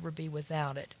they could ever be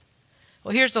without it.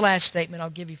 Well, here's the last statement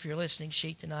I'll give you for your listening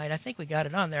sheet tonight. I think we got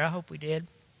it on there. I hope we did.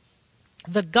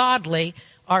 The godly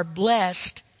are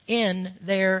blessed in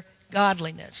their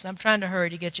godliness. And I'm trying to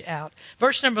hurry to get you out.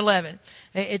 Verse number 11,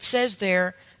 it says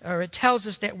there, or it tells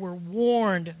us that we're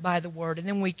warned by the Word. And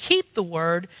then when we keep the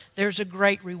Word, there's a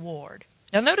great reward.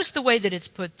 Now notice the way that it's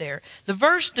put there. The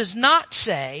verse does not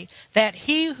say that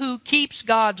he who keeps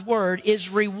God's Word is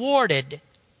rewarded.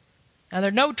 Now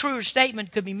there's no truer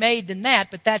statement could be made than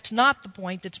that, but that's not the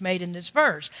point that's made in this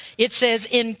verse. It says,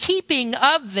 in keeping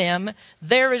of them,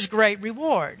 there is great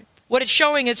reward. What it's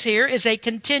showing us here is a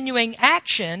continuing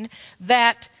action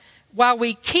that while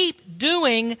we keep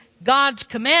doing God's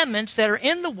commandments that are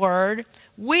in the Word,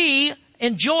 we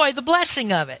enjoy the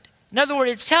blessing of it. In other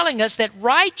words, it's telling us that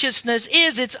righteousness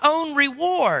is its own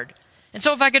reward. And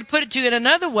so if I could put it to you in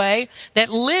another way, that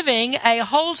living a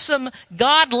wholesome,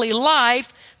 godly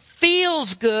life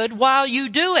feels good while you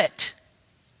do it.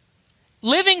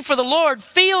 Living for the Lord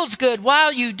feels good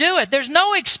while you do it. There's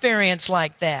no experience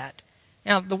like that.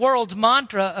 Now, the world's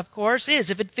mantra, of course, is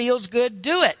if it feels good,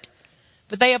 do it.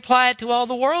 but they apply it to all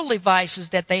the worldly vices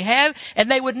that they have, and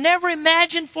they would never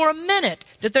imagine for a minute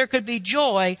that there could be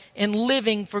joy in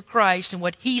living for Christ and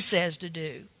what He says to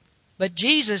do. But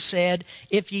Jesus said,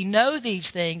 if ye know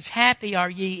these things, happy are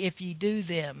ye if ye do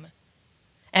them.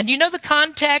 And you know the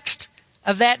context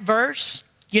of that verse?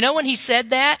 You know when He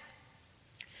said that?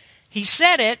 He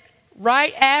said it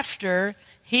right after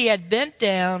He had bent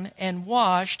down and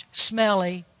washed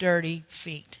smelly, dirty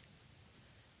feet.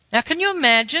 Now, can you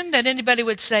imagine that anybody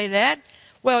would say that?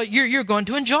 Well, you're going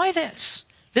to enjoy this.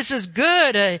 This is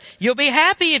good. You'll be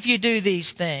happy if you do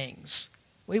these things.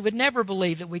 We would never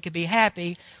believe that we could be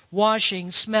happy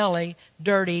washing smelly,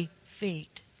 dirty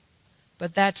feet.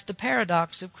 But that's the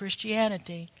paradox of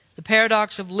Christianity, the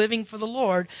paradox of living for the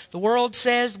Lord. The world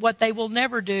says what they will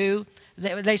never do.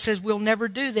 They says, we'll never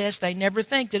do this. They never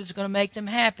think that it's going to make them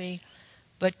happy.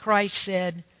 But Christ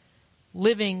said,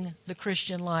 living the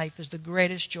Christian life is the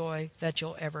greatest joy that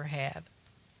you'll ever have.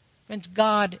 Friends,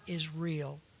 God is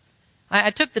real. I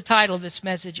took the title of this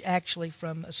message actually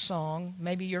from a song.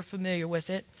 Maybe you're familiar with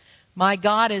it. My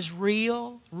God is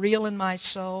real, real in my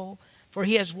soul, for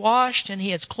He has washed and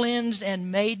He has cleansed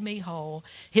and made me whole.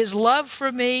 His love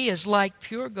for me is like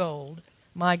pure gold.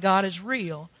 My God is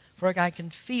real, for I can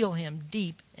feel Him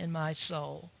deep in my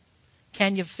soul.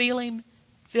 Can you feel Him?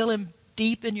 Feel Him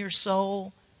deep in your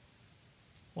soul?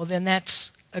 Well, then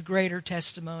that's a greater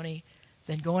testimony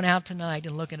than going out tonight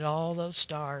and looking at all those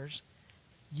stars.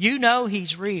 You know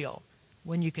He's real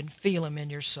when you can feel Him in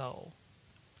your soul.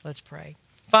 Let's pray.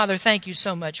 Father, thank you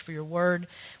so much for your word.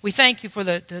 We thank you for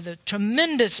the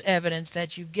tremendous evidence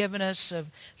that you've given us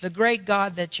of the great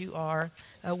God that you are.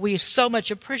 We so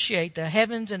much appreciate the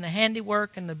heavens and the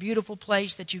handiwork and the beautiful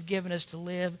place that you've given us to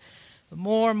live. But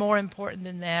more important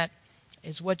than that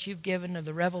is what you've given of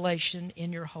the revelation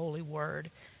in your holy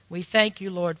word. We thank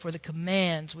you, Lord, for the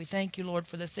commands. We thank you, Lord,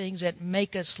 for the things that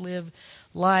make us live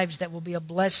lives that will be a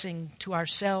blessing to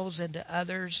ourselves and to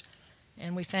others.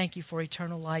 And we thank you for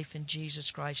eternal life in Jesus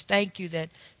Christ. Thank you that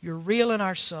you're real in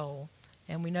our soul,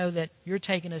 and we know that you're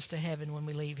taking us to heaven when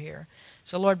we leave here.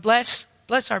 So, Lord, bless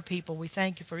our people. We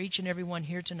thank you for each and every one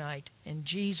here tonight. In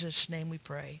Jesus' name we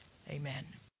pray. Amen.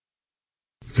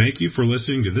 Thank you for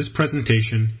listening to this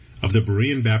presentation of the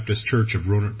Berean Baptist Church of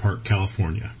Rohnert Park,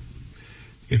 California.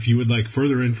 If you would like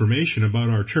further information about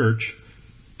our church,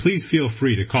 please feel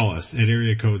free to call us at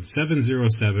area code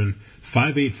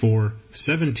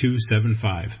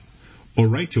 707-584-7275 or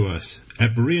write to us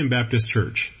at Berean Baptist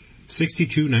Church,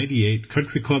 6298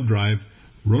 Country Club Drive,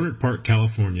 Rohnert Park,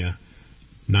 California,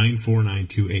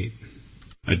 94928.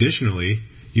 Additionally,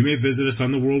 you may visit us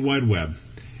on the World Wide Web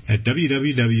at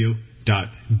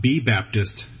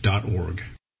www.bbaptist.org.